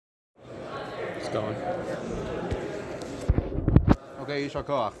going. Okay, Yishar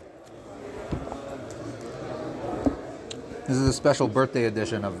Koach. This is a special birthday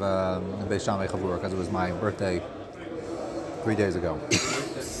edition of Beis Shammai Chavura because it was my birthday 3 days ago.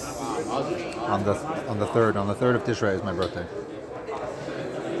 on the third of Tishrei is my birthday.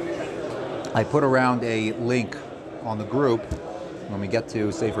 I put around a link on the group when we get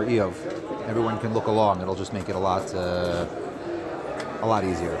to Sefer Eov. Everyone can look along. It'll just make it a lot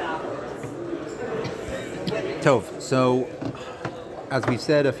easier. Tov. So, as we've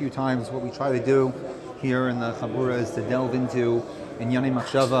said a few times, what we try to do here in the Chavura is to delve into Inyane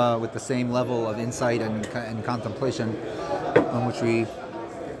Machshava with the same level of insight and contemplation on which we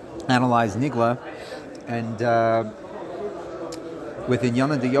analyze Nigla. And with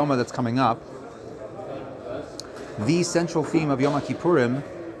Inyane de Yoma that's coming up, the central theme of Yom Kippurim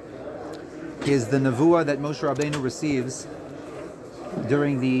is the nevuah that Moshe Rabbeinu receives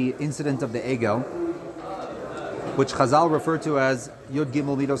during the incident of the Egel, which Chazal refer to as Yud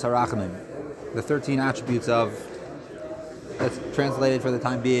Gimel Midos HaRachamim, the 13 attributes of, that's translated for the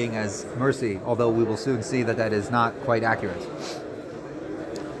time being as mercy, although we will soon see that that is not quite accurate.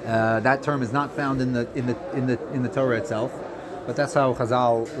 That term is not found in the Torah itself, but that's how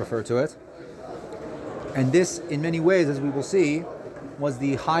Chazal refer to it. And this, in many ways, as we will see, was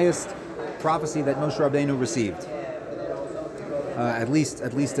the highest prophecy that Moshe Rabbeinu received, at least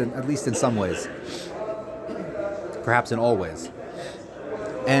in some ways, perhaps in all ways.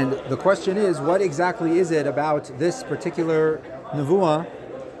 And the question is, what exactly is it about this particular nevuah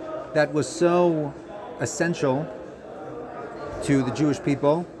that was so essential to the Jewish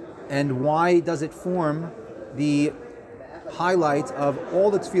people, and why does it form the highlight of all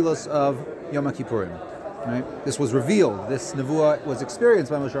the tefillos of Yom Kippurim? Right? This was revealed. This nevuah was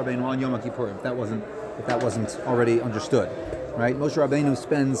experienced by Moshe Rabbeinu on Yom Kippurim. If that wasn't already understood, right? Moshe Rabbeinu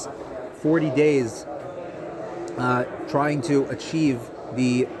spends 40 days trying to achieve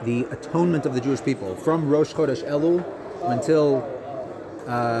the atonement of the Jewish people from Rosh Chodesh Elul until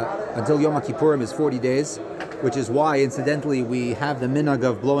Yom Kippurim is 40 days, which is why, incidentally, we have the minhag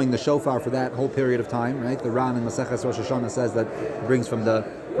of blowing the shofar for that whole period of time. Right? The Ran in Maseches Rosh Hashanah says that it brings from the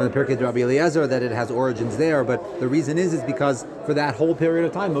Pirkei de Rabbi Eliezer that it has origins there, but the reason is because for that whole period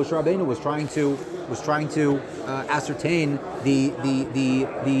of time, Moshe Rabbeinu was trying to ascertain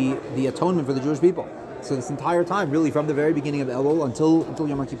the atonement for the Jewish people. So this entire time, really from the very beginning of Elul until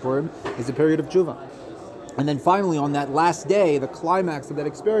Yom Kippurim, is a period of tshuva. And then finally, on that last day, the climax of that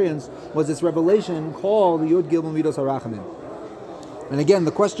experience was this revelation called the Yud Gimel Midos HaRachamim. And again,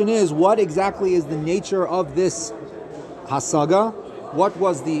 the question is, what exactly is the nature of this hasaga? What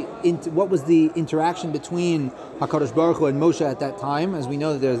was the interaction between HaKadosh Baruch Hu and Moshe at that time? As we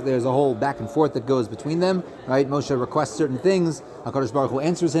know, there's a whole back and forth that goes between them. Right? Moshe requests certain things, HaKadosh Baruch Hu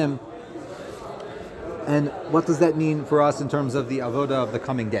answers him. And what does that mean for us in terms of the Avoda of the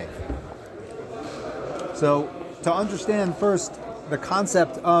coming day? So, to understand first the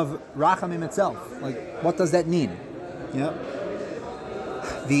concept of Rachamim itself, like what does that mean? Yeah.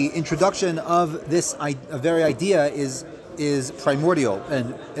 The introduction of this very idea is primordial,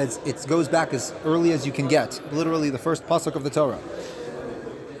 and it goes back as early as you can get. Literally, the first pasuk of the Torah,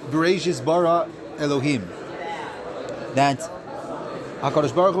 Bereishis bara Elohim, that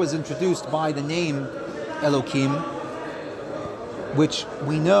HaKadosh Baruch Hu is introduced by the name Elohim, which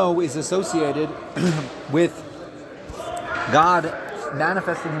we know is associated with God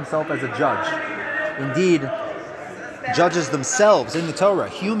manifesting himself as a judge. Indeed, judges themselves in the Torah,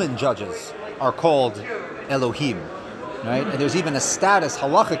 human judges, are called Elohim. Right? And there's even a status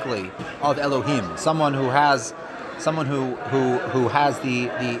halachically of Elohim, someone who has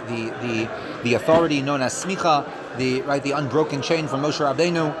the authority known as smicha, the unbroken chain from Moshe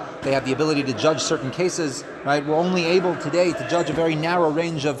Rabbeinu. They have the ability to judge certain cases. Right? We're only able today to judge a very narrow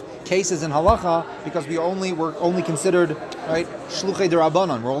range of cases in halacha because we're only considered, right, shluchei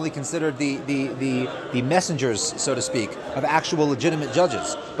d'Rabbanan. We're only considered the messengers, so to speak, of actual legitimate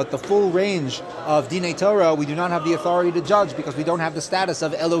judges. But the full range of Dinei Torah, we do not have the authority to judge because we don't have the status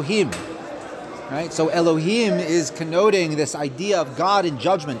of Elohim. Right? So Elohim is connoting this idea of God in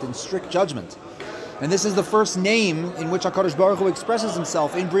judgment, in strict judgment. And this is the first name in which HaKadosh Baruch Hu expresses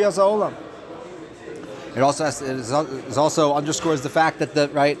himself in Briyas HaOlam. It also underscores the fact that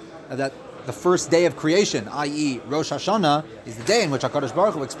that the first day of creation, i.e. Rosh Hashanah, is the day in which HaKadosh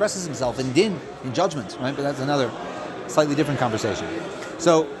Baruch Hu expresses himself in din, in judgment. Right? But that's another slightly different conversation.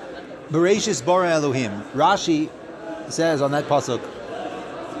 So, Bereishis bara Elohim. Rashi says on that pasuk,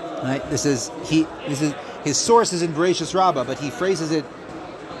 right? This is his source is in Bereishis Rabbah, but he phrases it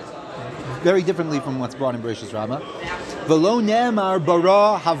very differently from what's brought in Bereishis Rabbah. V'lo ne'emar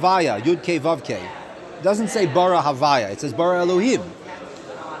bara havaya, yud ke vav ke. It doesn't say bara havaya, it says bara Elohim.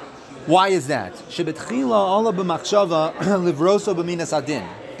 Why is that? Shebetchila ala b'machshava livroso b'minas adin.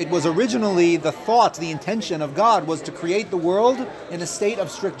 It was originally the thought, the intention of God was to create the world in a state of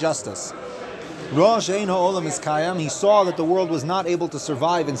strict justice. Rosh ein ha'olam iskayam. He saw that the world was not able to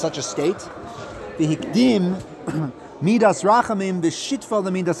survive in such a state. V'hikdim midas rachamim v'shitfa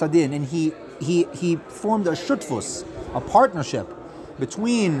l'midas adin. And he formed a shutfus, a partnership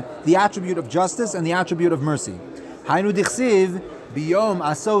between the attribute of justice and the attribute of mercy. Hainu dichsiv biyom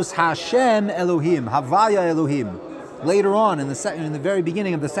asos Hashem Elohim, Havaya Elohim. Later on, in the very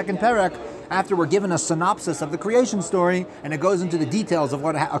beginning of the second parak, after we're given a synopsis of the creation story, and it goes into the details of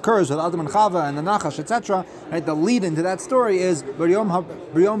what occurs with Adam and Chava and the Nachash, etc., right, the lead into that story is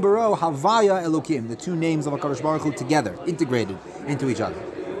B'yom Baro Havaya Elohim, the two names of HaKadosh Baruch Hu together, integrated into each other.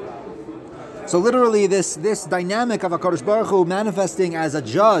 So literally, this dynamic of HaKadosh Baruch Hu manifesting as a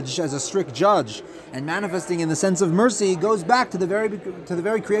judge, as a strict judge, and manifesting in the sense of mercy goes back to the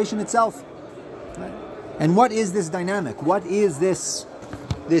very creation itself. Right? And what is this dynamic? What is this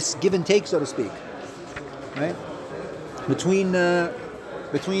give and take, so to speak, right? Between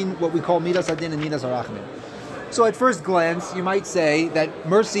what we call midas adin and midas harachamim. So at first glance, you might say that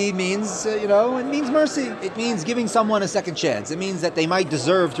mercy means, it means mercy. It means giving someone a second chance. It means that they might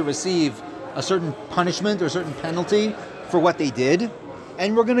deserve to receive a certain punishment or a certain penalty for what they did,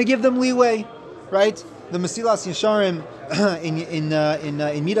 and we're going to give them leeway, right? The Mesilas Yesharim in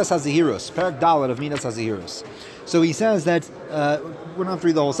Midas HaZehirus, Parak Dalet of Midas HaZehirus. So he says that we're not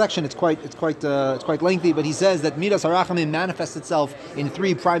read the whole section. It's quite lengthy, but he says that Midas HaRachamim manifests itself in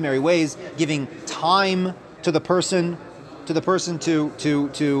three primary ways: giving time to the person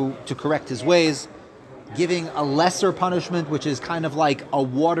to correct his ways, giving a lesser punishment, which is kind of like a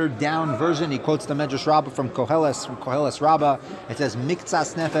watered-down version. He quotes the Medrash Rabbah from Koheles Rabbah. It says,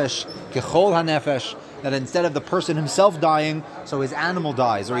 Miktsas nefesh, kechol ha-nefesh, that instead of the person himself dying, so his animal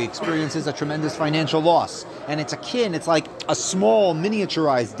dies, or he experiences a tremendous financial loss. And it's it's like a small,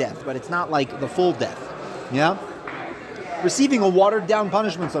 miniaturized death, but it's not like the full death. Yeah? Receiving a watered-down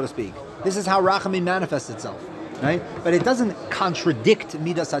punishment, so to speak. This is how Rachamim manifests itself. Right, but it doesn't contradict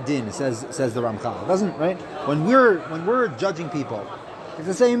midas adin, says the Ramchal. It doesn't, right? When we're judging people, it's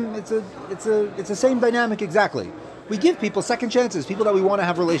the same. It's the same dynamic exactly. We give people second chances, people that we want to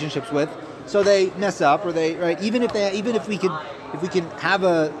have relationships with, so they mess up, or they, right? Even if we can have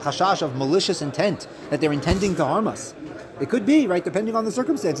a chashash of malicious intent, that they're intending to harm us, it could be, right, depending on the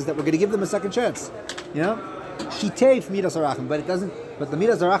circumstances, that we're going to give them a second chance. Shitef midas harachim, but it doesn't. But the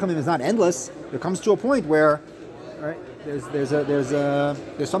midas harachim is not endless. There comes to a point where, right,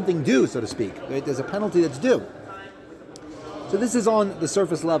 there's something due, so to speak. Right? There's a penalty that's due. So this is on the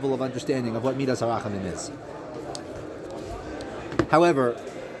surface level of understanding of what midas harachamim is. However,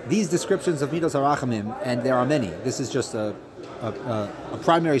 these descriptions of midas harachamim, and there are many. This is just a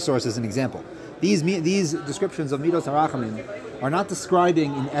primary source as an example. These descriptions of midas harachamim are not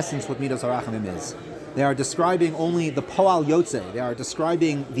describing in essence what midas harachamim is. They are describing only the poal yotze. They are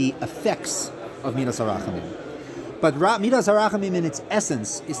describing the effects of midas harachamim. But midas harachamim in its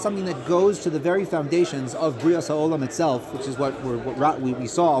essence is something that goes to the very foundations of Brias HaOlam itself, which is what we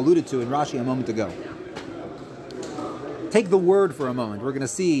saw alluded to in Rashi a moment ago. Take the word for a moment. We're going to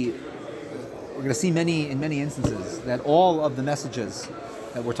see in many instances that all of the messages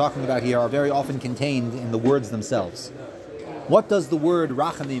that we're talking about here are very often contained in the words themselves. What does the word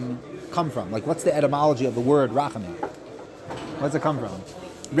rachamim come from? Like, what's the etymology of the word rachamim? Where does it come from?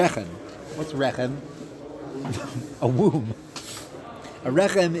 Rechem. What's rechem? A womb. A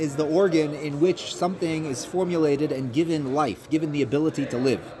rechem is the organ in which something is formulated and given life, given the ability to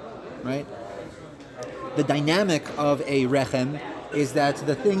live, right? The dynamic of a rechem is that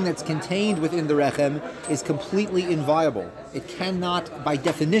the thing that's contained within the rechem is completely inviolable. It cannot, by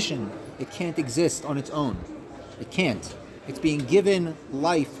definition, it can't exist on its own. It can't. It's being given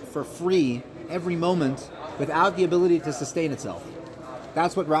life for free every moment without the ability to sustain itself.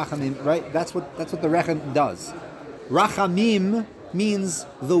 That's what rachamim, right? That's what the rechem does. Rachamim means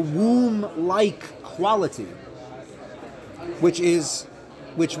the womb-like quality, which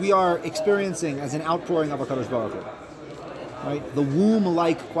we are experiencing as an outpouring of HaKadosh Baruch Hu. Right? The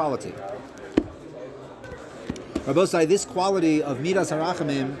womb-like quality. Rabbosai, this quality of midas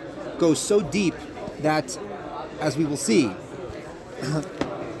harachamim goes so deep that, as we will see,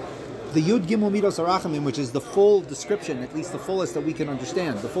 the Yud Gimel Midas Harachamim, which is the full description, at least the fullest that we can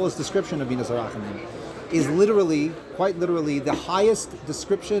understand, the fullest description of Midas Harachamim, is literally, quite literally, the highest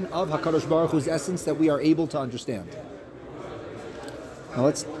description of HaKadosh Baruch Hu's essence that we are able to understand. Now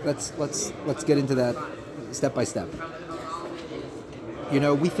let's get into that step by step.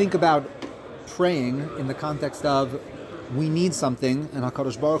 we think about praying in the context of we need something, and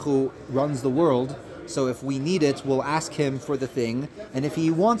HaKadosh Baruch Hu runs the world, so if we need it, we'll ask Him for the thing, and if He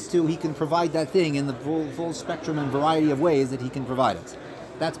wants to, He can provide that thing in the full spectrum and variety of ways that He can provide it.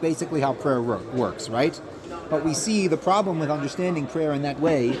 That's basically how prayer works, right? But we see the problem with understanding prayer in that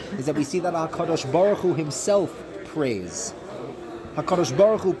way is that we see that HaKadosh Baruch Hu Himself prays. HaKadosh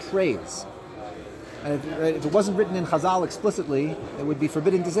Baruch Hu prays. And if it wasn't written in Chazal explicitly, it would be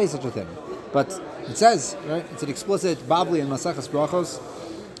forbidden to say such a thing. But it says, right? It's an explicit Bavli in Maseches Brachos,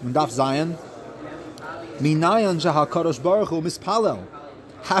 in Daf Zayin. Minayan HaKadosh Baruch Hu mispalel.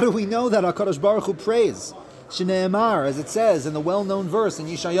 How do we know that HaKadosh Baruch Hu prays? Shneimar, as it says in the well-known verse in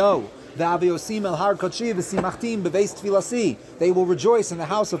Yeshayahu, V'aviosim el har kodshi v'simachtim beveis tfilasi. They will rejoice in the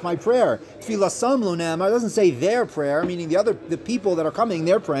house of my prayer. Tfilasam lo ne'amar doesn't say their prayer, meaning the people that are coming,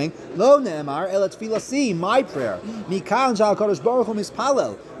 they're praying. Lo ne'amar el tfilasi, my prayer. Mikan shal Kadosh Baruch Hu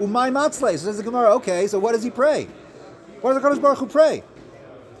mispalel umay matzlei. So says the Gemara. Okay, so what does he pray? What does the Kadosh Baruch Hu pray?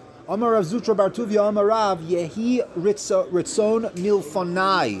 Amar Rav Zutra Bar Tuvia Amar Rav Yehi Ritzon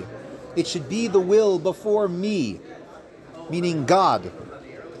Milfonai. It should be the will before me, meaning God.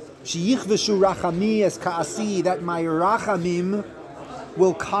 Sheyichveshu rachami es kaasi, that my rachamim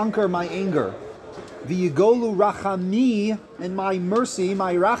will conquer my anger. V'yigolu rachami, and my mercy,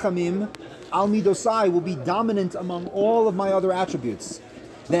 my rachamim, al midosai, will be dominant among all of my other attributes.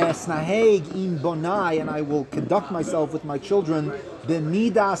 Ve'esnaheg im bonai, and I will conduct myself with my children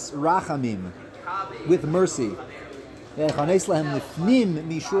b'midas rachamim, with mercy. Ve'echanes lahem lifnim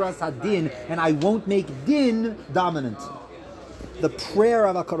mishuras hadin, and I won't make din dominant. The prayer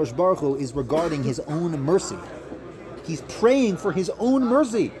of HaKadosh Baruch Hu is regarding His own mercy. He's praying for His own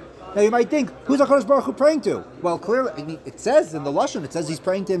mercy. Now you might think, who's HaKadosh Baruch Hu praying to? Well, clearly, it says in the Lashon, it says He's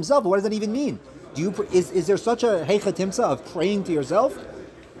praying to Himself. What does that even mean? Is there such a heicha timsa of praying to yourself?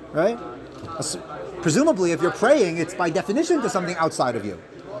 Right? Presumably, if you're praying, it's by definition to something outside of you.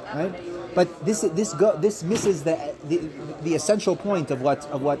 Right? But this misses the essential point of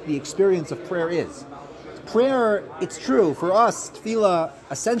what the experience of prayer is. Prayer, it's true, for us, tefillah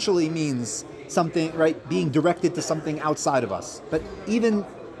essentially means something, right, being directed to something outside of us. But even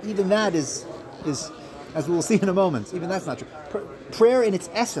that is, as we will see in a moment, even that's not true. Prayer in its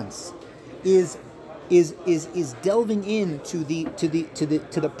essence is delving into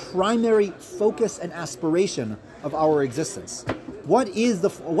the primary focus and aspiration of our existence. What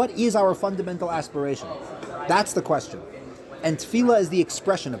is our fundamental aspiration? That's the question. And tefillah is the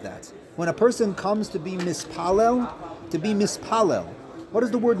expression of that. When a person comes to be mispalel, what does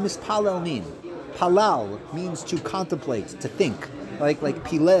the word mispalel mean? Palal means to contemplate, to think, like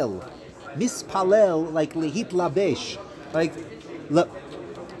pilel. Mispalel, like lehit labesh, like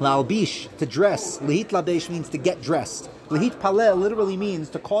lalbish, to dress. Lehit labesh means to get dressed. Lehit palel literally means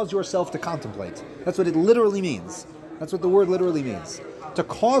to cause yourself to contemplate. That's what it literally means. That's what the word literally means. To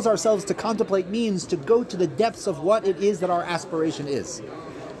cause ourselves to contemplate means to go to the depths of what it is that our aspiration is.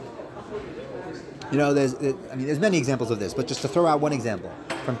 There's many examples of this, but just to throw out one example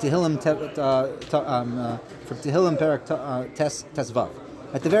from Tehillim Perek Tesvav,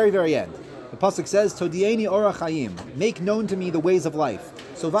 at the very end, the pasuk says, "Todieni orach hayim, make known to me the ways of life.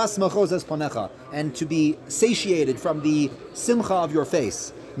 So vas machozes panecha, and to be satiated from the simcha of your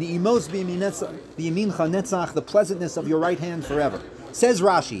face. Ni'imos biyamincha netzach, the pleasantness of your right hand forever." Says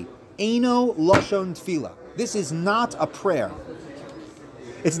Rashi, "Eino lashon tefillah." This is not a prayer.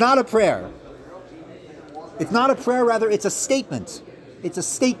 It's not a prayer. It's not a prayer, rather, it's a statement. It's a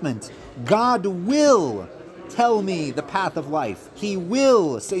statement. God will tell me the path of life. He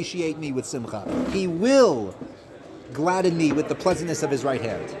will satiate me with simcha. He will gladden me with the pleasantness of His right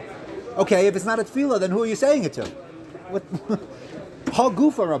hand. Okay, if it's not a tefillah, then who are you saying it to?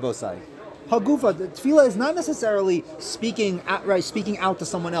 Hagufa, Rabosai. Hagufa. Tefillah is not necessarily speaking out to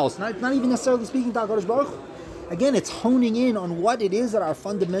someone else. Not even necessarily speaking to HaKadosh Baruch Hu. Again, it's honing in on what it is that our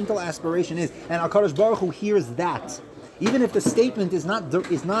fundamental aspiration is, and HaKadosh Baruch Hu hears that. Even if the statement is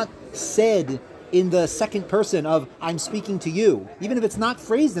not said in the second person of "I'm speaking to you," even if it's not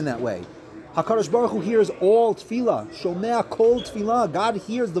phrased in that way, HaKadosh Baruch Hu hears all tefillah. Shomea kol tefillah. God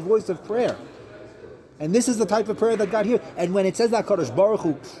hears the voice of prayer, and this is the type of prayer that God hears. And when it says that HaKadosh Baruch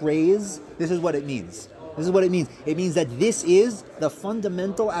Hu prays, this is what it means. This is what it means. It means that this is the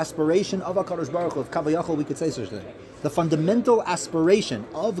fundamental aspiration of HaKadosh Baruch Hu. If Kavayachol, we could say such a thing. The fundamental aspiration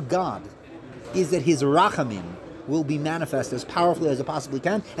of God is that His rachamim will be manifest as powerfully as it possibly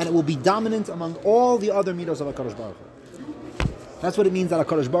can, and it will be dominant among all the other midos of HaKadosh Baruch Hu. That's what it means that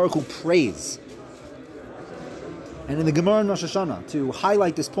HaKadosh Baruch Hu prays. And in the Gemara in Rosh Hashanah, to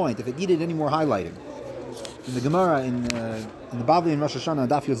highlight this point, if it needed any more highlighting, in the Gemara in the Bavli in Rosh Hashanah,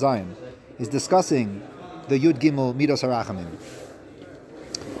 Daf Yud Zayin, is discussing the Yud Gimel Midos Harachamim.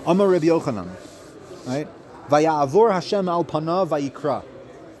 Amar Rabbi Yochanan, right? Vaya'avor Hashem al panav vayikra.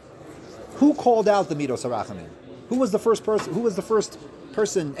 Who called out the Midos Harachamim? Who was the first person? Who was the first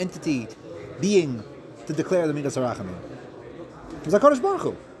person, entity, being to declare the Midos Harachamim? It was HaKadosh Baruch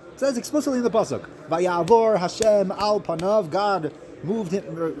Hu. It says explicitly in the pasuk, Vaya'avor Hashem al panav. God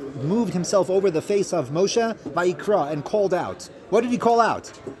moved himself over the face of Moshe, vayikra, and called out. What did he call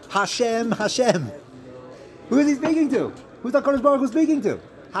out? Hashem, Hashem. Who is he speaking to? Who's HaKadosh Baruch Hu speaking to?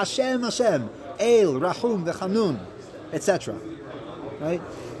 Hashem, Hashem. El, Rahum, V'chanun, etc. Right?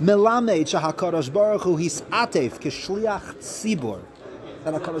 Melamed shehakadosh Baruch Hu hisatef kishliach tzibur.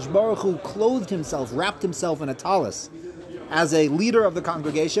 That HaKadosh Baruch Hu clothed himself, wrapped himself in a talis as a leader of the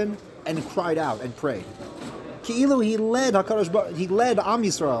congregation and cried out and prayed. Ki'ilu, he led Am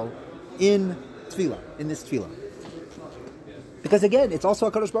Yisrael in tefillah, in this tefillah. Because again, it's also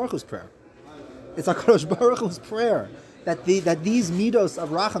HaKadosh Baruch Hu's prayer. It's HaKadosh Baruch Hu's prayer that these midos of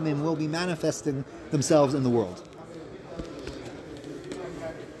rachamim will be manifesting themselves in the world.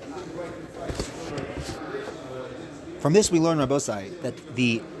 From this we learn, Rabbosai, that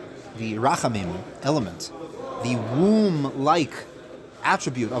the rachamim element, the womb-like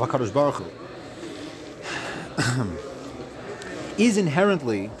attribute of HaKadosh Baruch Hu, is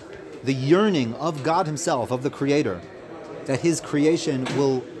inherently the yearning of God Himself, of the Creator, that His creation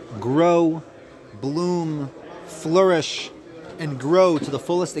will grow, bloom, flourish, and grow to the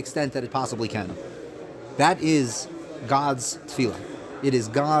fullest extent that it possibly can. That is God's tefillah. It is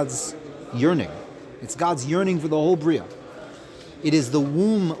God's yearning. It's God's yearning for the whole Bria. It is the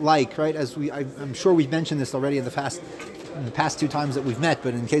womb-like, right? As I'm sure we've mentioned this already in the past 2 times that we've met,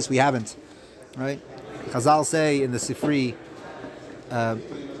 but in case we haven't, right? Chazal say in the Sifri,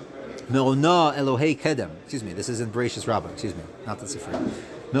 Me'ona Elohei Kedem. Excuse me, this is in Bereshis Rabbah. Excuse me, not the Sifri.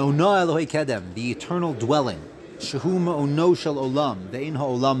 Me'ona Elohei Kedem, the eternal dwelling. Shehu me'ono shel olam, ve'in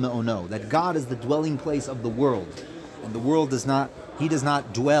ha'olam me'ono. That God is the dwelling place of the world, and the world He does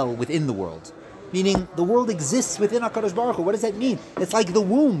not dwell within the world. Meaning, the world exists within HaKadosh Baruch Hu. What does that mean? It's like the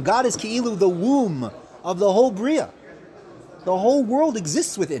womb. God is Ki'ilu, the womb of the whole Bria. The whole world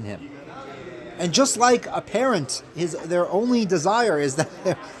exists within Him. And just like a parent, their only desire is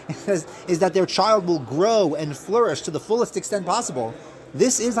that their child will grow and flourish to the fullest extent possible.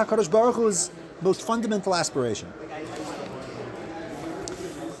 This is HaKadosh Baruch Hu's most fundamental aspiration.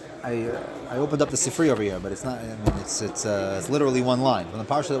 I opened up the Sifri over here, but it's not. I mean, it's literally one line from the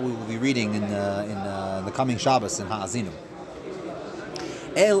parsha that we will be reading in the coming Shabbos in Ha'azinu.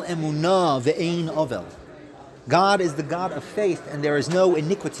 El emunah ve'ein ovel. God is the God of faith, and there is no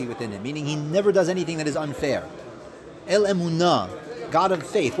iniquity within Him, meaning He never does anything that is unfair. El emunah, God of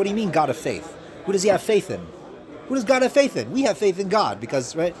faith. What do you mean, God of faith? Who does He have faith in? Who does God have faith in? We have faith in God,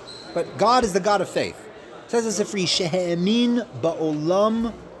 because, right? But God is the God of faith. It says in Sifri, Shehe'emin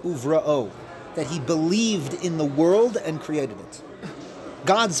ba'olam uvra'o, that He believed in the world and created it.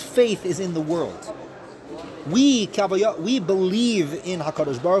 God's faith is in the world. We believe in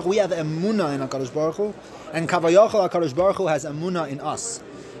HaKadosh Baruch Hu. We have emunah in HaKadosh Baruch Hu, and Kavayachal HaKadosh Baruch Hu has emunah in us.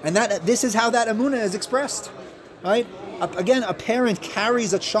 And this is how that emunah is expressed. Right? Again, a parent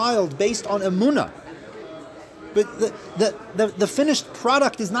carries a child based on emunah. But the finished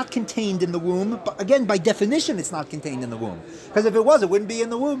product is not contained in the womb. But again, by definition, it's not contained in the womb. Because if it was, it wouldn't be in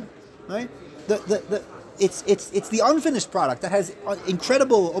the womb. Right? It's the unfinished product that has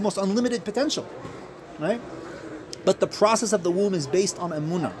incredible, almost unlimited potential. Right? But the process of the womb is based on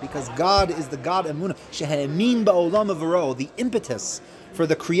emunah, because God is the God emunah. Shehe'emin ba'olam avaro. The impetus for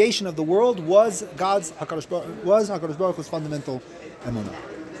the creation of the world was HaKadosh Baruch Hu's fundamental emunah.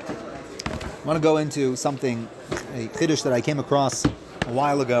 I want to go into something, a chiddush that I came across a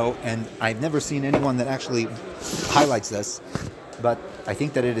while ago, and I've never seen anyone that actually highlights this, but I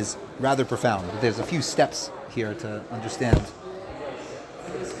think that it is rather profound. There's a few steps here to understand.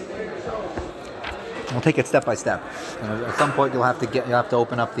 We'll take it step by step. And at some point, you'll have to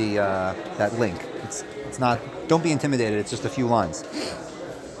open up that link. It's not. Don't be intimidated. It's just a few lines.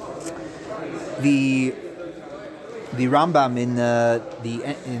 The Rambam in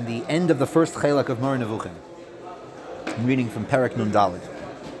the end of the first chelak of Moreh Nevuchim. I'm reading from Perek Nun Daled.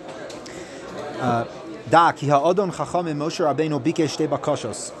 Da ki ha'odon chachamim Moshe Rabbeinu bikesh shtei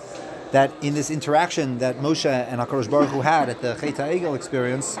bakoshos. That in this interaction that Moshe and HaKadosh Baruch Hu had at the Chet HaEgel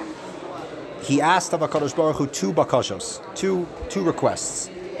experience, he asked of HaKadosh Baruch Hu 2 bakoshos, two requests.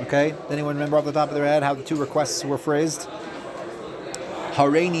 Okay? Does anyone remember off the top of their head how the 2 requests were phrased?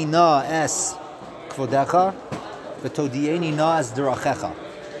 Hareini na es kvodecha, v'todieni na es derachecha.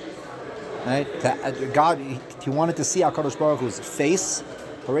 right? God, he wanted to see HaKadosh Baruch Hu's face.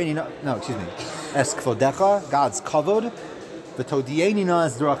 God's kavod,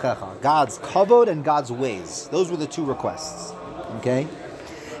 God's kavod and God's ways. Those were the two requests. Okay?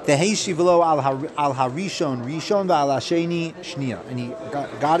 And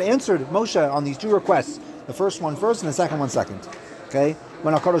God answered Moshe on these two requests. The first one first and the second one second. Okay?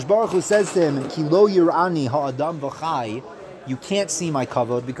 When HaKadosh Baruch Hu says to him, Ki lo yir'ani ha'adam v'chai, you can't see my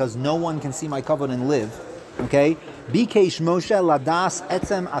kavod because no one can see my kavod and live. Okay? Bikesh Moshe ladas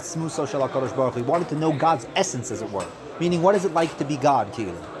etzem atzmuso shel HaKadosh Baruch Hu. He wanted to know God's essence, as it were. Meaning, what is it like to be God,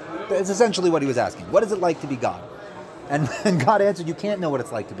 Kila? That's essentially what he was asking. What is it like to be God? And God answered, you can't know what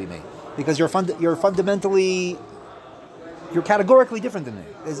it's like to be me. Because you're fundamentally, you're categorically different than me.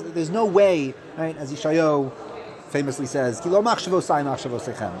 There's no way, right, as Yeshayahu famously says,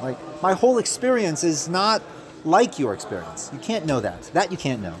 like, my whole experience is not like your experience. You can't know that. That you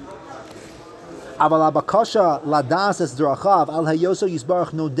can't know.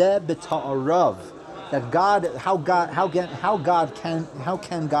 That God, how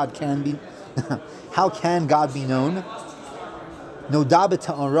can God be known? Noda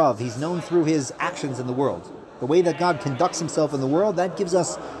b'ta'arav. He's known through his actions in the world. The way that God conducts himself in the world, that gives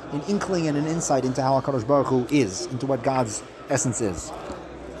us an inkling and an insight into how HaKadosh Baruch Hu is, into what God's essence is.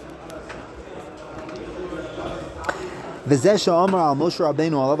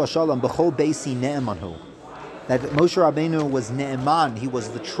 That Moshe Rabbeinu was ne'eman, he was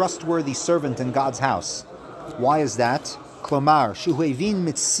the trustworthy servant in God's house. Why is that? Klomar, shuhevin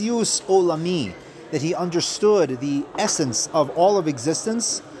mitzius olami, that he understood the essence of all of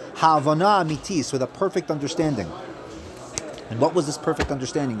existence, ha'avana amitis, with a perfect understanding. And what was this perfect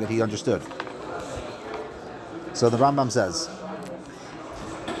understanding that he understood? So the Rambam says,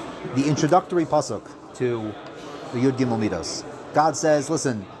 the introductory pasuk to the Yud Gimel Midos. God says,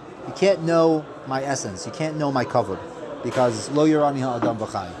 listen, you can't know my essence, you can't know my kavod, because lo yirani ha'adam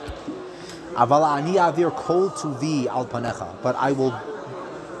v'chai. Aval ani avir kol tuvi al panecha, but I will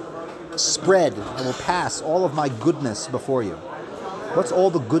pass all of my goodness before you. What's all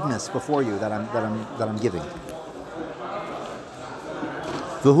the goodness before you that I'm giving?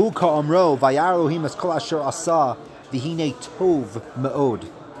 V'hu ka'amro vayar Elohim es kol asher asa v'hine tov me'od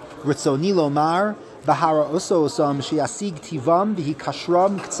ritzoni lomar v'hara oso osam she'asig tivam v'hi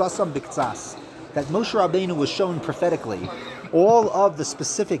kashram ktsasam b'ktsas. That Moshe Rabbeinu was shown prophetically all of the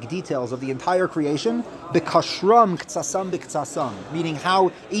specific details of the entire creation, b'kashram ktsasam b'ktsasam, meaning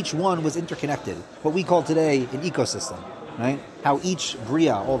how each one was interconnected, what we call today an ecosystem, right? How each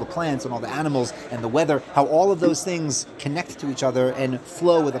bria, all the plants and all the animals and the weather, how all of those things connect to each other and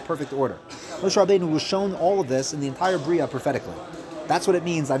flow with a perfect order. Moshe Rabbeinu was shown all of this in the entire bria prophetically. That's what it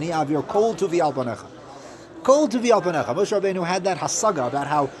means, ani avir kol tuvi al panecha. Kol tuvi al panecha. Moshe Rabbeinu had that hasaga about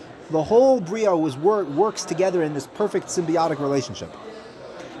how the whole bria works together in this perfect symbiotic relationship.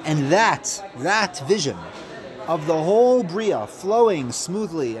 And that vision of the whole bria flowing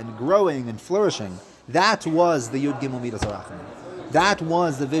smoothly and growing and flourishing, that was the Yud Gimel Midas Harachim. That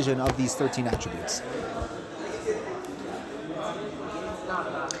was the vision of these 13 attributes.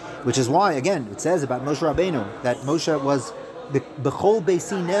 Which is why, again, it says about Moshe Rabbeinu that Moshe was B'chol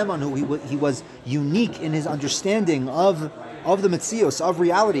Beisi Ne'emanu, he was unique in his understanding of the Metzios, of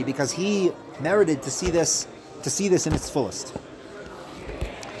reality, because he merited to see this in its fullest.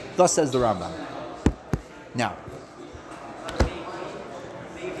 Thus says the Rambam. Now,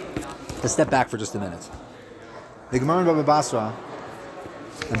 let's step back for just a minute. The Gemara in Baba Basra,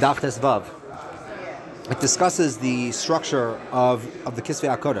 in Daf Tes Vav, it discusses the structure of the Kisvei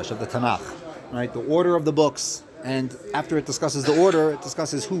HaKodesh, of the Tanakh, right? The order of the books, and after it discusses the order, it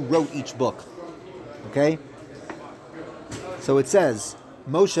discusses who wrote each book. Okay? So it says,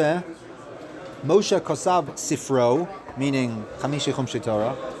 Moshe kosav sifro, meaning Chamishi Chumshei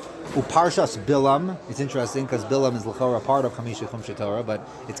Torah, uparshas Bilam. It's interesting because Bilam is l'chora part of Chamishi Chumshei Torah, but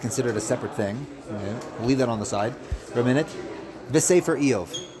it's considered a separate thing. Okay. We'll leave that on the side for a minute. V'sefer Iyov.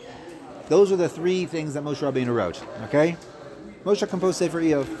 Those are the three things that Moshe Rabbeinu wrote. Okay? Moshe composed Sefer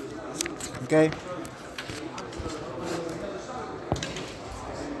Iyov. Okay?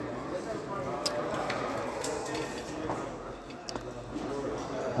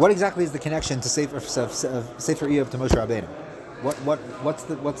 What exactly is the connection to Sefer Iyov to Moshe Rabbeinu? What's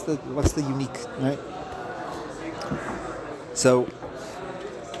the unique, right? So,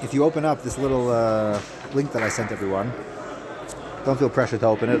 if you open up this little link that I sent everyone, don't feel pressure to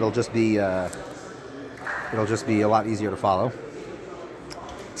open it. It'll just be a lot easier to follow.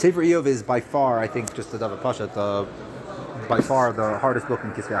 Sefer Iyov is by far, I think, just the Davar Pashat, by far the hardest book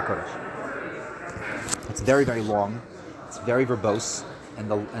in Kisvei HaKodesh. It's very, very long. It's very verbose. and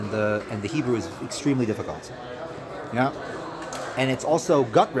the Hebrew is extremely difficult. Yeah, and it's also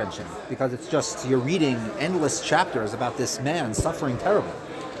gut wrenching because it's just you're reading endless chapters about this man suffering terribly.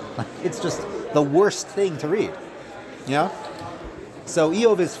 It's just the worst thing to read. Yeah, so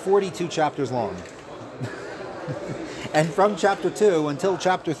Iyov is 42 chapters long, and from chapter 2 until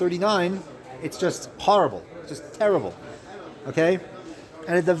chapter 39, it's just horrible, just terrible. Okay,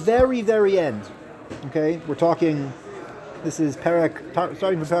 and at the very, very end, okay, we're talking. This is starting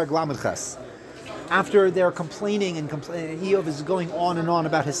from Perek Lamed Ches. After they're complaining and Iyov is going on and on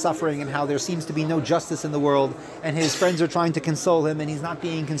about his suffering and how there seems to be no justice in the world, and his friends are trying to console him, and he's not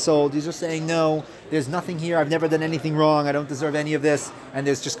being consoled. He's just saying, no, there's nothing here. I've never done anything wrong. I don't deserve any of this. And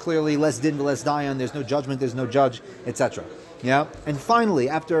there's just clearly less din, less dayan. There's no judgment. There's no judge, etc. Yeah. And finally,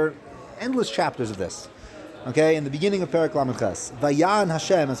 after endless chapters of this, okay, in the beginning of Perek Lamed Ches, Vayan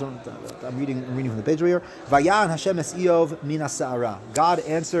Hashem, I'm reading from the page here. Vayan Hashem es Iyov min ha'sa'ara. God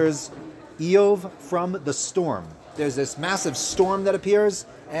answers Iyov from the storm. There's this massive storm that appears,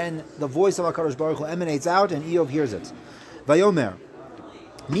 and the voice of HaKadosh Baruch Hu emanates out, and Iyov hears it. Vayomer,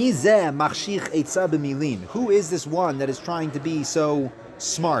 mi zeh machshich eitza b'milin. Who is this one that is trying to be so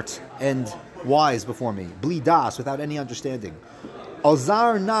smart and wise before me? Bli das, without any understanding.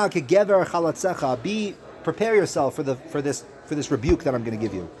 Ozar na kegever chalatzecha. Prepare yourself for this rebuke that I'm going to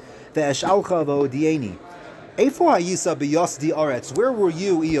give you. Ve'eshalcha v'odieni. Eifo hayisa b'yosdi aretz. Where were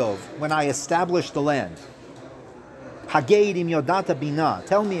you, Iyov, when I established the land? Hageid im yodata bina.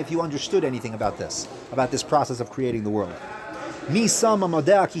 Tell me if you understood anything about this process of creating the world. Mi sama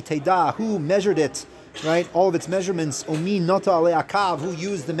modea ki teda. Who measured it, right? All of its measurements. Omi nota ale akav. Who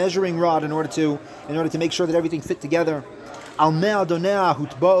used the measuring rod in order to make sure that everything fit together. Al me adonea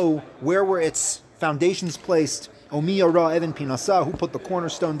hutba'u. Where were its foundations placed? Omi yara even pinasa. Who put the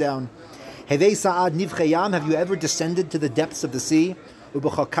cornerstone down? Hevei sa'ad nivcheyam. Have you ever descended to the depths of the sea?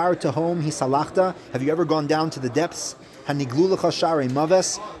 Ubechakar tahom hisalachta. Have you ever gone down to the depths? Haniglu lecha sharei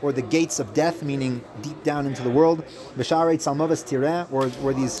maves, or the gates of death, meaning deep down into the world. V'sharei tzalmaves tireh,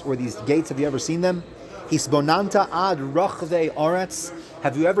 or these gates. Have you ever seen them? Hisbonanta ad rachvei aretz.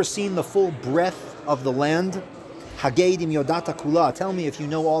 Have you ever seen the full breadth of the land? Hageidim yodata kula. Tell me if you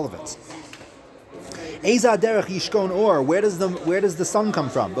know all of it. Eza derech yishkon or. Where does the sun come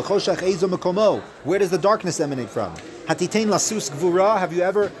from? B'choshach ezo mekomo. Where does the darkness emanate from? Hatitein lasus gvura.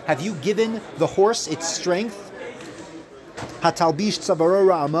 Have you given the horse its strength? Hatalbish tzavaro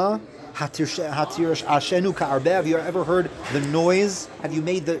ra'ama. Hatirish ashenu ka'arbe. Have you ever heard the noise? Have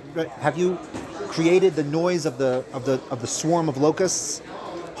you created the noise of the swarm of locusts?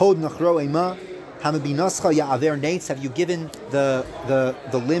 Hod nachro ema. Have you given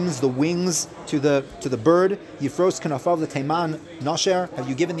the limbs, the wings to the bird? Yifros kanafav the taiman nasher. Have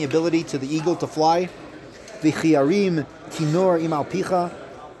you given the ability to the eagle to fly? V'chiarim tinor im alpicha.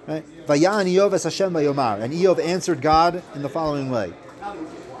 Vayan Iyov es Hashem vayomar. And Iyov answered God in the following way: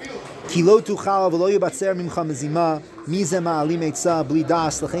 Ki lo tuchal v'lo yubatzer mimcha mezima mize ma'alim eitza bli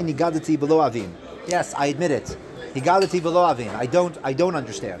das l'chein higadati v'lo avim. Yes, I admit it. Higadati v'lo avim. I don't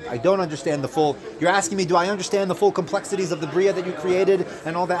understand. I don't understand the full. You're asking me, do I understand the full complexities of the bria that you created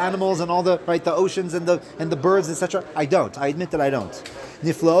and all the animals and all the oceans and the birds, etc.? I don't. I admit that I don't.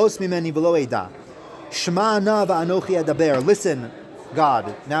 Niflaos mimeni v'lo eida. Shema na va'anochi adaber. Listen,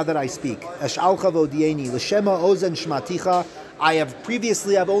 God, now that I speak. Esh'alcha v'odieni l'shema ozen shmaticha.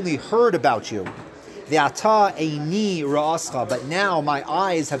 I've only heard about you. Ve'ata eini ra'ascha. But now my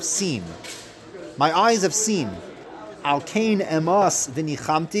eyes have seen. My eyes have seen. Al kain emas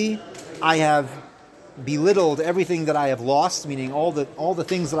v'nichamti. I have belittled everything that I have lost, meaning all the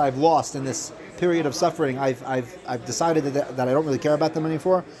things that I've lost in this period of suffering. I've decided that I don't really care about them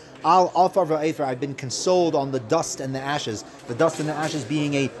anymore. Al alfar v'aither. I've been consoled on the dust and the ashes. The dust and the ashes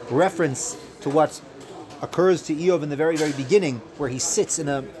being a reference to what occurs to Iyov in the very, very beginning, where he sits in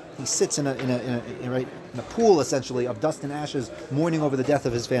a pool essentially of dust and ashes, mourning over the death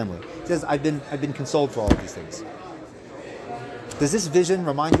of his family. He says, I've been consoled for all of these things. Does this vision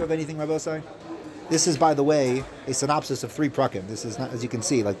remind you of anything, Rabbi Osai? This is, by the way, a synopsis of 3 prakim. This is not, as you can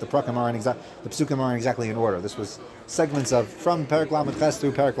see, like the prakim aren't the psukim aren't exactly in order. This was segments from Perek Lamed Ches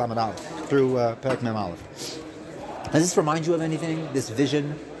through Perek Lamed Aleph, through Perek Mem Aleph. Does this remind you of anything? This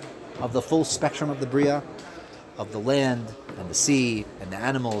vision of the full spectrum of the bria, of the land and the sea and the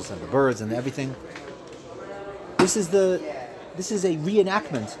animals and the birds and everything. This is a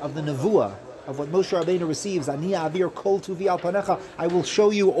reenactment of the nevuah of what Moshe Rabbeinu receives. Ani avir kol tuvi al panecha. I will show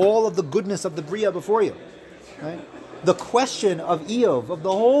you all of the goodness of the bria before you. Right? The question of Iyov, of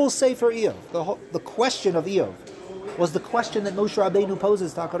the whole Sefer Iyov, the question of Iyov, was the question that Moshe Rabbeinu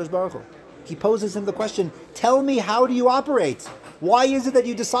poses to HaKadosh Baruch Hu. He poses him the question: tell me, how do you operate? Why is it that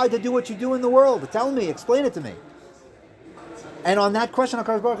you decide to do what you do in the world? Tell me, explain it to me. And on that question,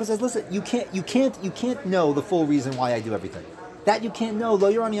 HaKadosh Baruch Hu says, listen, you can't know the full reason why I do everything. That you can't know.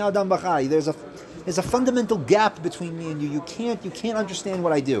 Lo yorani adam b'chai. There's a fundamental gap between me and you. You can't understand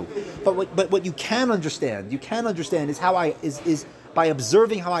what I do. But what you can understand is how is by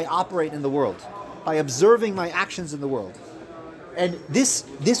observing how I operate in the world, by observing my actions in the world. And this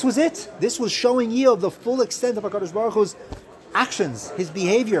was it. This was showing Eov the full extent of HaKadosh Baruch Hu's actions, his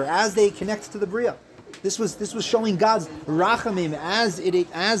behavior as they connect to the Bria. This was showing God's rachamim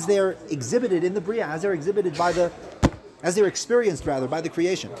as they're exhibited in the Bria, as they're exhibited as they're experienced by the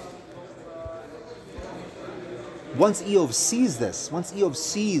creation. Once Eov sees this, once Eov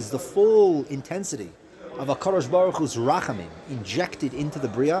sees the full intensity of HaKadosh Baruch Hu's rachamim injected into the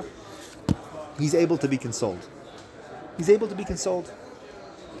Bria, he's able to be consoled. He's able to be consoled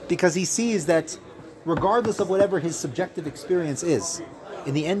because he sees that regardless of whatever his subjective experience is,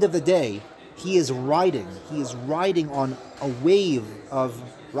 in the end of the day, he is riding on a wave of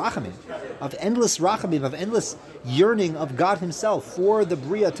rachamim, of endless rachamim, of endless yearning of God himself for the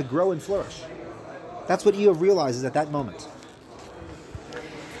Bria to grow and flourish. That's what Eov realizes at that moment.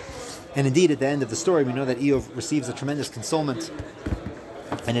 And indeed, at the end of the story, we know that Eov receives a tremendous consolement,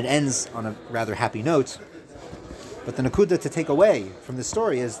 and it ends on a rather happy note. But the nakuda to take away from the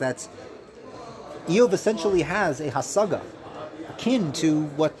story is that Eov essentially has a hasaga akin to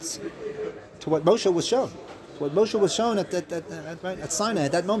what Moshe was shown. What Moshe was shown at Sinai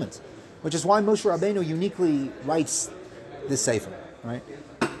at that moment, which is why Moshe Rabbeinu uniquely writes this sefer. Right.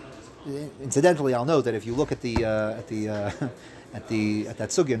 Incidentally, I'll note that if you look at that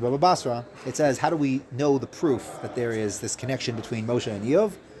sugya in Baba Basra, it says, "How do we know the proof that there is this connection between Moshe and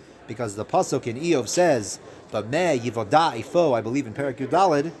Eov?" Because the pasuk in Eov says, "B'meh yivoda ifo," I believe in Perek Yud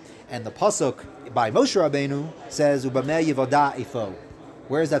Daled, and the pasuk by Moshe Rabbeinu says, "U'b'meh yivoda ifo."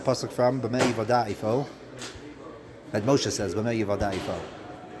 Where is that pasuk from? B'meh yivoda ifo. That Moshe says, "B'meh yivoda ifo."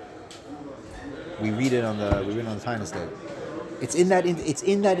 We read it on the Tainus Day. It's in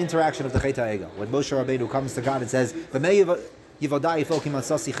that interaction of the Chet HaEgel when Moshe Rabbeinu comes to God and says, "B'meh yivoda ifo ki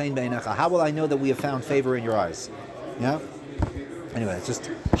matzasi chen b'einecha." How will I know that we have found favor in your eyes? Yeah. Anyway, it just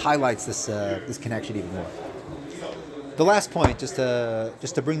highlights this connection even more. The last point, just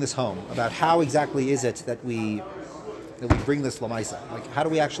to bring this home, about how exactly is it that we bring this lamaisa? Like, how do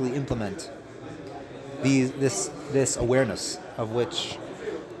we actually implement this awareness of which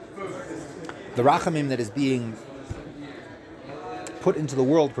the rachamim that is being put into the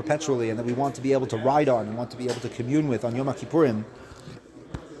world perpetually, and that we want to be able to ride on and want to be able to commune with on Yom Kippurim?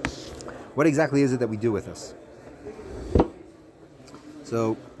 What exactly is it that we do with this?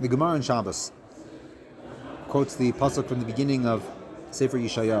 So the Gemara in Shabbos quotes the pasuk from the beginning of Sefer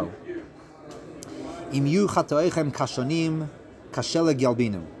Yeshayahu. Im yu chatoechem kashanim kasheleg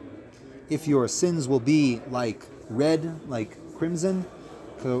yalbinu. If your sins will be like red, like crimson,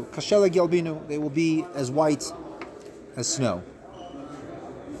 so kasheleg yalbinu, they will be as white as snow.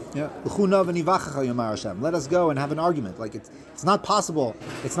 Yeah. Let us go and have an argument. Like it's not possible.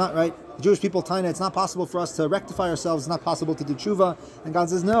 It's not right. The Jewish people, Taina, it's not possible for us to rectify ourselves. It's not possible to do tshuva. And God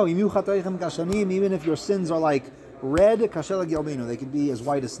says, no. Even if your sins are like red, kashelag yalbinu, they could be as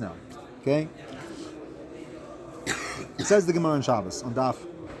white as snow. Okay. It says the Gemara in Shabbos on Daf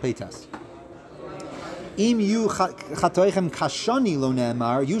Peitas. Usually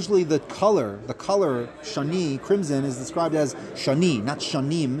the color shani, crimson, is described as shani, not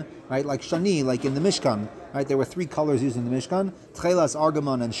shanim, right? Like shani, like in the Mishkan, right? There were three colors used in the Mishkan: tchelas,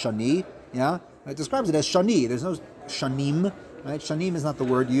 argamon, and shani. Yeah, it describes it as shani. There's no shanim, right? Shanim is not the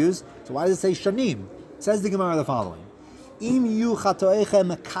word used. So why does it say shanim? It says the Gemara the following: Im yu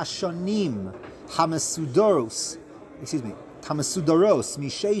chatoechem kashanim hamasudoros. Excuse me. Tamasudaros,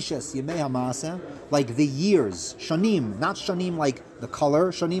 Misheishes, Yemei HaMaaseh, like the years. Shanim, not Shanim like the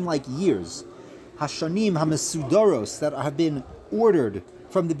color, Shanim like years. Hashanim HaMasudaros, that have been ordered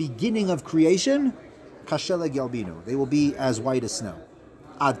from the beginning of creation, Kasheleg Yalbinu, they will be as white as snow.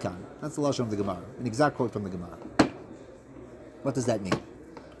 Adkan, that's the lashon of the Gemara, an exact quote from the Gemara. What does that mean?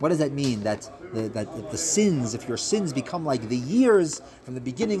 What does that mean? That the sins, if your sins become like the years from the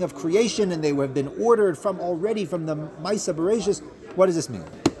beginning of creation, and they have been ordered from the Maisa Bereshis, what does this mean?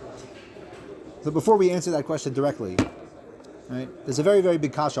 So before we answer that question directly, right, there's a very, very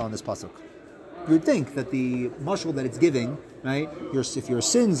big kasha on this pasuk. You would think that the mashal that it's giving, right, if your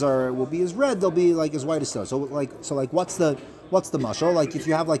sins will be as red, they'll be like as white as snow. So what's the What's the mashal? Like if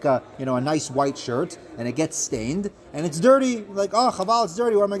you have like a nice white shirt and it gets stained and it's dirty, like, oh, chaval, it's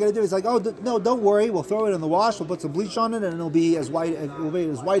dirty. What am I going to do? It's like, oh, no, don't worry. We'll throw it in the wash. We'll put some bleach on it, and it'll be as white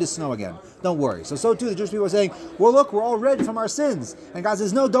as snow again. Don't worry. So too, the Jewish people are saying, well, look, we're all red from our sins, and God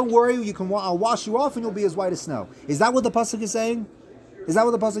says, no, don't worry. I'll wash you off, and you'll be as white as snow. Is that what the pasuk is saying? Is that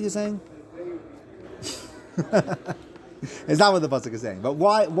what the pasuk is saying? Is that what the pasuk is saying? But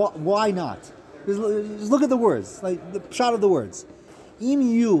why not? Just look at the words, like the shot of the words. Im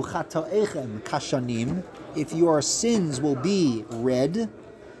yu chatoechem kashanim, if your sins will be red,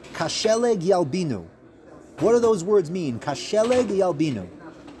 kasheleg yalbinu. What do those words mean? Kasheleg yalbinu.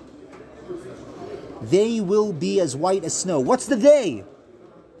 They will be as white as snow. What's the they?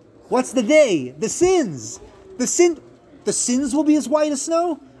 What's the they? The sins. The sins will be as white as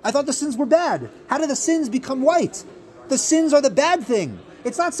snow? I thought the sins were bad. How do the sins become white? The sins are the bad thing.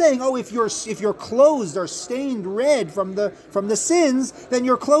 It's not saying, oh, if your clothes are stained red from the sins, then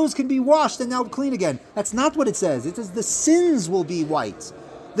your clothes can be washed and now clean again. That's not what it says. It says the sins will be white.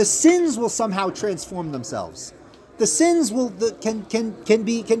 The sins will somehow transform themselves. The sins can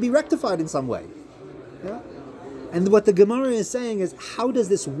be rectified in some way. Yeah? And what the Gemara is saying is, how does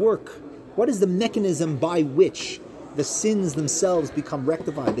this work? What is the mechanism by which the sins themselves become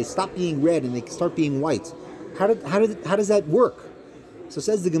rectified? They stop being red and they start being white. How does that work? So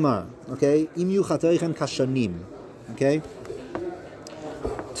says the Gemara, okay? Im yu chatoichem kashanim, okay?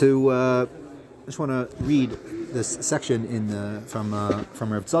 I just want to read this section from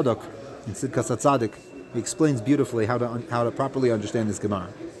Rav Tzadok in Tzidkas HaTzadik. He explains beautifully how to properly understand this Gemara.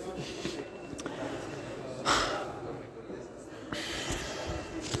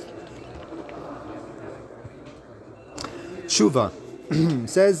 Tshuva.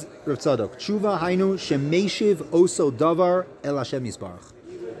 Says Rav Tzadok, Tshuva hainu shemeshiv oso davar el Hashem yisbarach.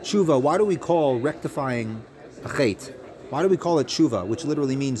 Tshuva, why do we call rectifying a chet? Why do we call it tshuva, which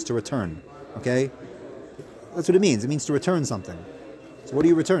literally means to return? Okay? That's what it means. It means to return something. So what are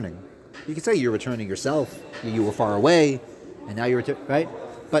you returning? You can say you're returning yourself. You were far away, and now you're right?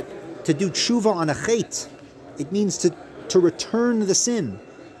 But to do tshuva on a chet, it means to return the sin.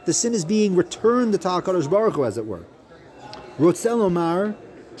 The sin is being returned to HaKadosh Baruch Hu, as it were. Rotzel Omar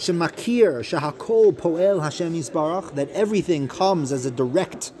shemakir shehakol poel Hashem yisbarach, that everything comes as a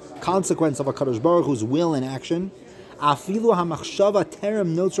direct consequence of HaKadosh Baruch Hu's will and action. Afilu hamachshava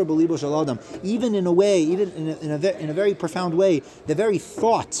terem notzra b'libo shel adam. Even in a way, in a very profound way, the very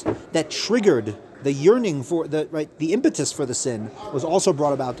thought that triggered the yearning for the impetus for the sin was also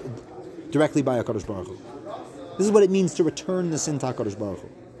brought about directly by HaKadosh Baruch Hu. This is what it means to return the sin to HaKadosh Baruch Hu.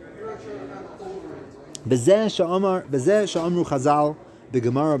 Bezeh sha'amru Chazal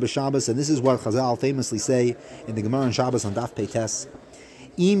b'Gemara b'Shabbos, and this is what Chazal famously say in the Gemara on Shabbos on Daf Peites.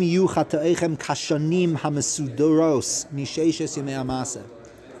 Im yu chatoechem kashanim hamesudoros misheishes yemei hamasa.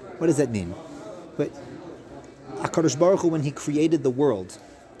 What does that mean? But HaKadosh Baruch Hu, when He created the world,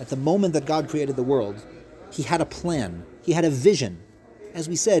 at the moment that God created the world, He had a plan. He had a vision. As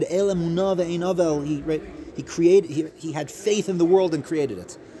we said, El emunah ve'ein avel. He had faith in the world and created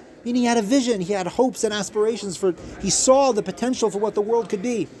it. Meaning he had a vision, he had hopes and aspirations he saw the potential for what the world could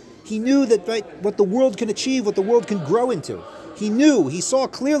be. He knew that what the world can achieve, what the world can grow into. He saw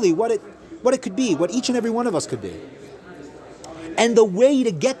clearly what it could be, what each and every one of us could be. And the way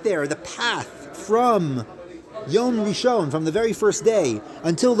to get there, the path from Yom Rishon, from the very first day,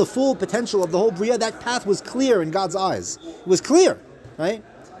 until the full potential of the whole Bria, that path was clear in God's eyes. It was clear, right?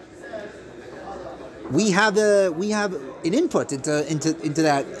 We have an input into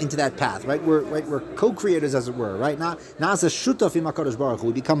that path, right? We're co-creators, as it were, right? Not as a shutaf im HaKadosh Baruch Hu.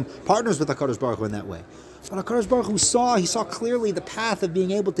 We become partners with HaKadosh Baruch Hu in that way. But HaKadosh Baruch Hu saw clearly the path of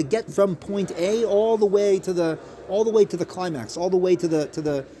being able to get from point A all the way to the climax, all the way to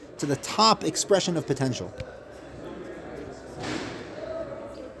the top expression of potential.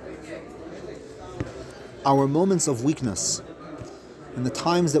 Our moments of weakness and the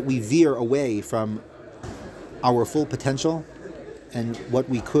times that we veer away from our full potential and what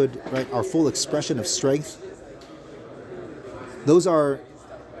we could, our full expression of strength, those are,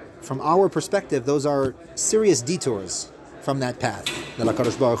 from our perspective, those are serious detours from that path that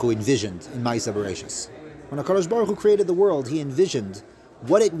HaKadosh Baruch Hu envisioned in Ma'aseh Bereishis. When HaKadosh Baruch Hu created the world, He envisioned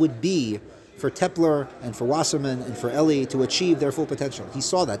what it would be for Tepler and for Wasserman and for Eli to achieve their full potential. He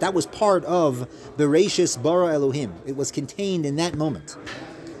saw that. That was part of Bereishis bara Elohim. It was contained in that moment.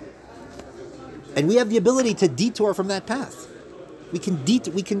 And we have the ability to detour from that path. We can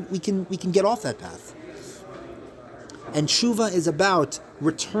get off that path. And tshuva is about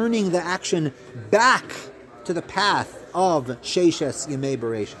returning the action back to the path of sheishes yemei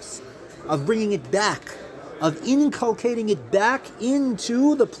bereishis, of bringing it back of inculcating it back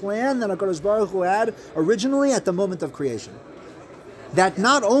into the plan that HaKadosh Baruch Hu had originally at the moment of creation. That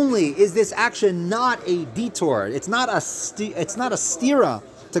not only is this action not a detour, it's not a stira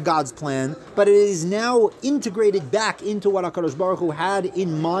to God's plan, but it is now integrated back into what HaKadosh Baruch Hu had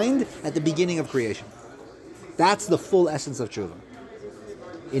in mind at the beginning of creation. That's the full essence of tshuva.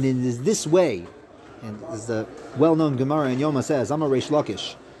 And it is this way, and as the well-known Gemara in Yoma says, Amar Reish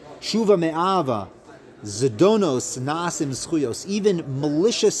Lakish, tshuva me'ava, zedonos naasim zchuyos, even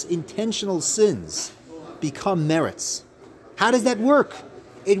malicious intentional sins become merits. How does that work?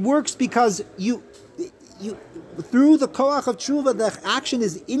 It works because you through the koach of tshuva, the action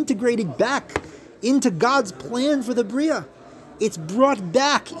is integrated back into God's plan for the bria. It's brought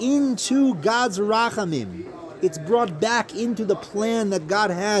back into God's rachamim. It's brought back into the plan that God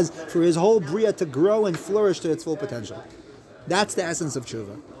has for His whole bria to grow and flourish to its full potential. That's the essence of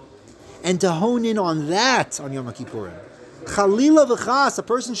tshuva. And to hone in on that on Yom Kippurim, Chalila v'chas, a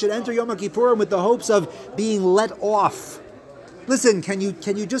person should enter Yom Kippurim with the hopes of being let off. Listen, can you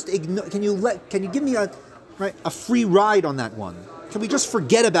just ignore? Can you give me a free ride on that one? Can we just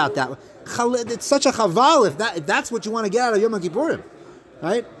forget about that? It's such a chaval if that's what you want to get out of Yom Kippurim,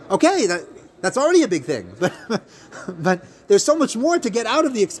 right? Okay, that's already a big thing, but there's so much more to get out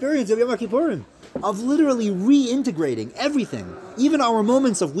of the experience of Yom Kippurim, of literally reintegrating everything, even our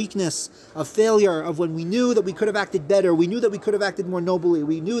moments of weakness, of failure, of when we knew that we could have acted better, we knew that we could have acted more nobly,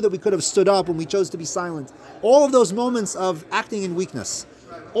 we knew that we could have stood up when we chose to be silent. All of those moments of acting in weakness,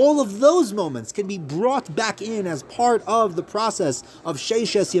 all of those moments can be brought back in as part of the process of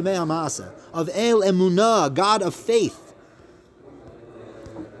Sheishes Yemei HaMaaseh, of El Emunah, God of faith,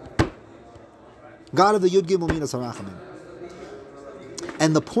 God of the Yud Gimel Midas HaRachamim.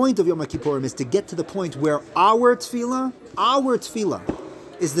 And the point of Yom Kippurim is to get to the point where our tefillah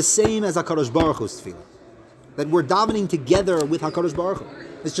is the same as HaKadosh Baruch Hu's tefillah. That we're davening together with HaKadosh Baruch Hu.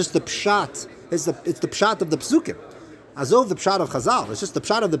 It's just the pshat. It's the pshat of the psukim. Azov the pshat of Chazal. It's just the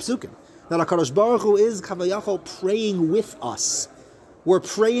pshat of the psukim. That HaKadosh Baruch Hu is Kavayachol praying with us. We're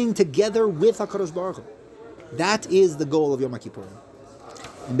praying together with HaKadosh Baruch Hu. That is the goal of Yom Kippurim.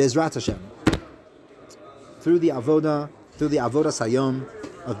 And Bezrat Hashem, through the Avoda Sayom,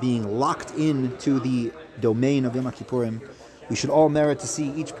 of being locked into the domain of Yom Kippurim, we should all merit to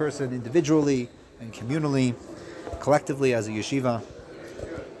see each person individually and communally, collectively as a yeshiva,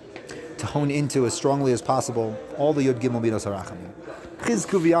 to hone into as strongly as possible all the Yud Gimel Midos HaRachamim.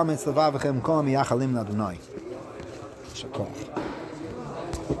 Chizku v'yametz levavechem kol miyachalim l'Adonai. Shakoch.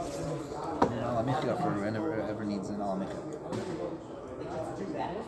 For whoever ever needs an alamicha.